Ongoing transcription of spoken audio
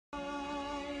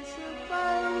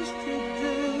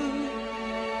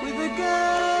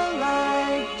girl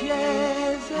like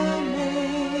Jessamine.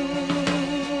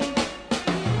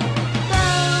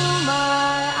 Though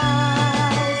my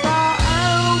eyes are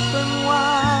open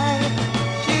wide,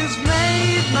 she's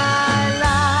made my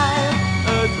life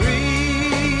a dream.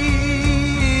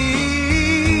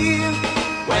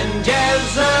 When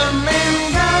Jessamine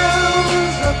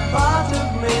goes, a part of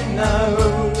me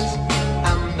knows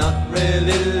I'm not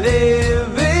really living.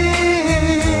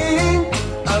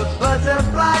 A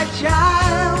butterfly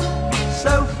child,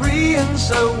 so free and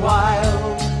so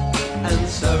wild, and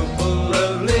so full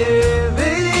of living.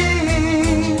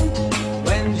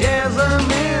 When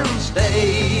Jessamine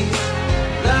stays,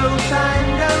 though time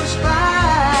goes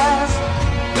fast,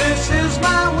 this is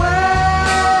my world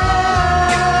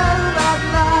at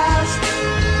last.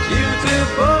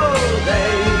 Beautiful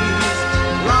days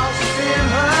lost in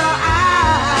her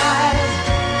eyes,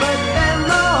 but then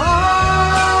the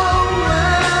whole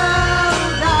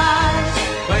world dies.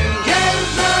 When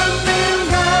Jessamine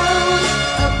goes,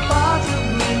 a part of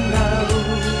me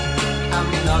knows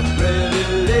I'm not really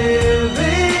living.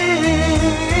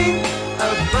 A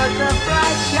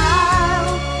butterfly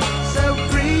child, so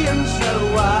free and so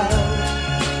wild,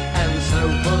 and so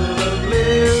full of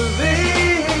living.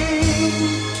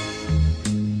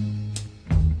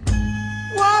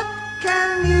 What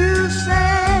can you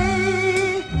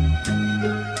say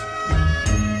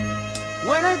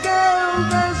when a girl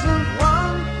doesn't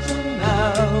want to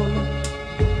know?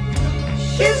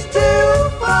 She's too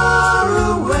far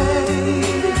away,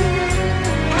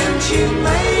 and she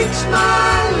makes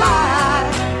my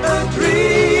life a dream.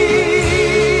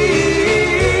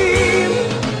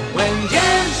 When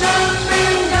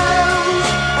Jessamine goes,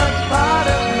 a part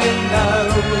of me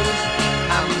knows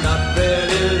I'm not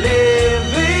really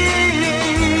living.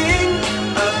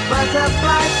 A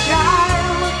butterfly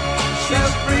child, so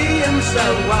free and so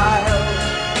wild,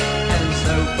 and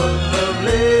so full of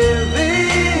living.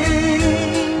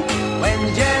 When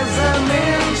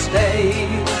Jessamine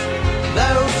stays,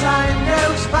 though time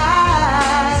goes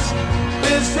fast,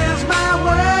 this is my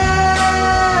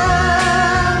world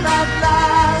at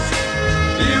last.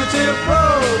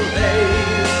 Beautiful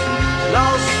days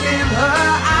lost in her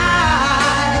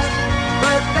eyes,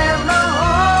 but then the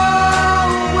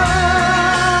whole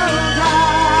world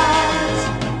dies.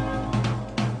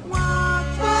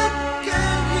 What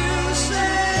can you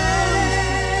say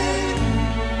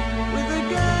with a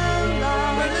girl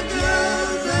like when a girl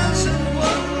doesn't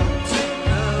want to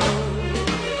know?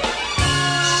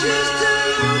 She's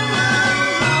too far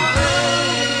away,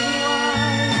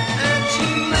 and she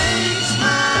makes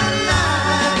my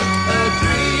life a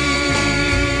dream.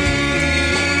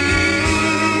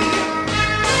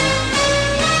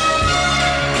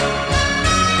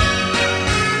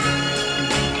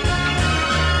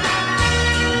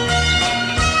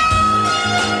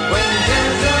 When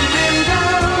Jessamine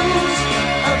goes,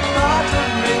 a part of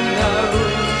me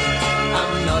knows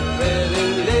I'm not really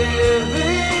living.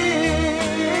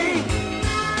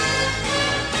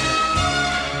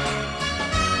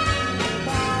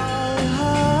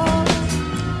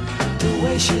 The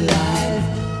way she lied,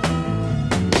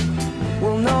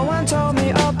 well, no one told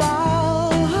me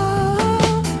about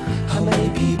how many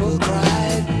people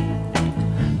cried.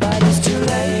 But it's too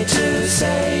late to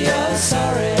say you're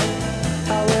sorry.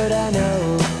 How would I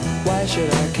know? Why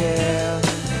should I care?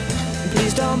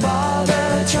 Please don't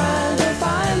bother trying to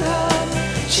find her.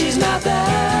 She's not there.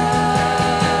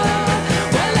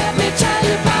 Well, let me tell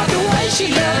you about the way she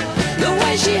looked, the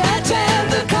way she had tan,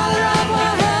 the color of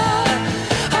her hair.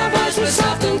 Her voice was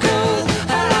soft and cool,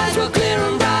 her eyes were clear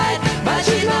and bright, but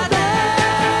she's not there.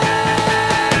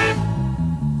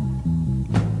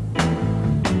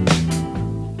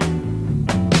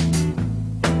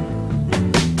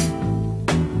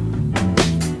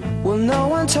 Well, no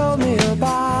one told me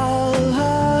about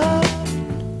her.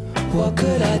 What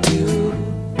could I do?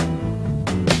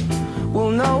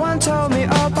 Well, no one told me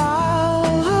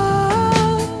about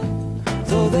her,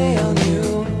 though they all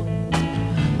knew.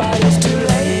 But it's too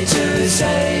late to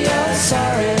say you're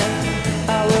sorry.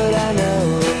 How would I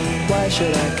know? Why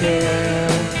should I care?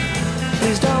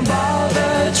 Please don't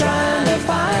bother trying to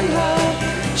find her.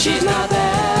 She's not there.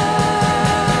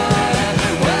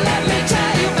 Well, let me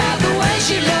tell you about the way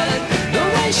she looked, the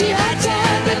way she had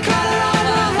tan, the color of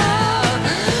her hair.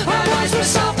 Her voice was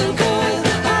soft and cool,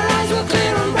 her eyes were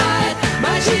clear and bright,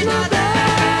 but she's not there.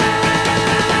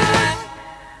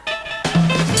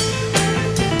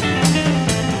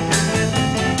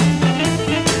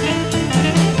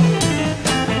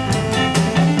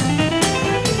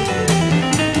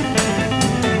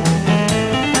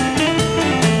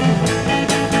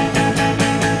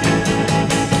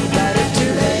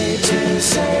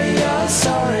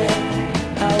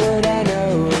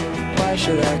 why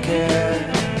should I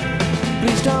care?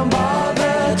 Please don't bother